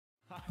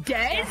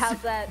Des?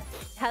 How's that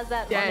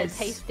Des. honor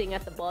tasting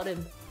at the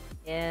bottom?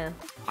 Yeah.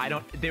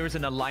 There was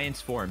an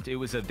alliance formed. It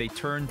was they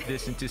turned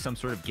this into some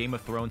sort of Game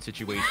of Thrones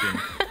situation,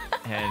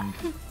 and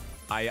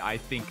I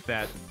think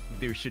that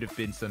there should have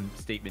been some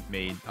statement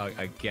made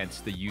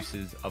against the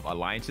uses of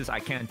alliances. I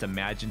can't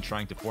imagine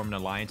trying to form an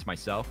alliance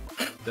myself.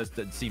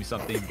 That seems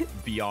something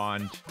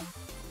beyond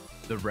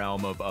the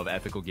realm of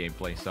ethical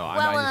gameplay. So I'm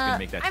just gonna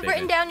make that I've statement.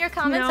 written down your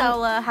comments.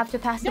 I'll have to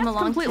pass them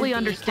along completely to the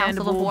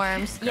understandable. Council of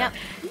Worms. Yep.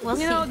 We'll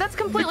see. That's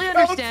completely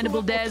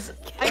understandable, Des.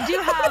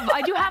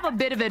 I do have a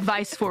bit of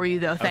advice for you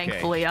though,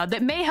 thankfully,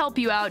 that may help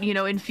you out,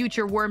 in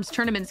future Worms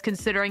tournaments,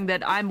 considering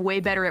that I'm way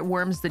better at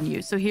Worms than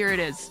you. So here it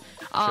is.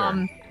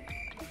 Sure.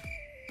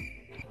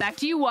 Back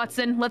to you,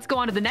 Watson. Let's go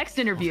on to the next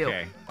interview.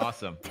 Okay,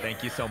 awesome.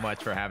 Thank you so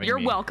much for having me. You're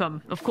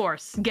welcome, of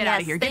course. Get out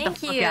of here. Get the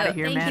fuck out of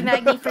here, man. Thank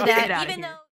you, Magni, for that. Get outta Even here. though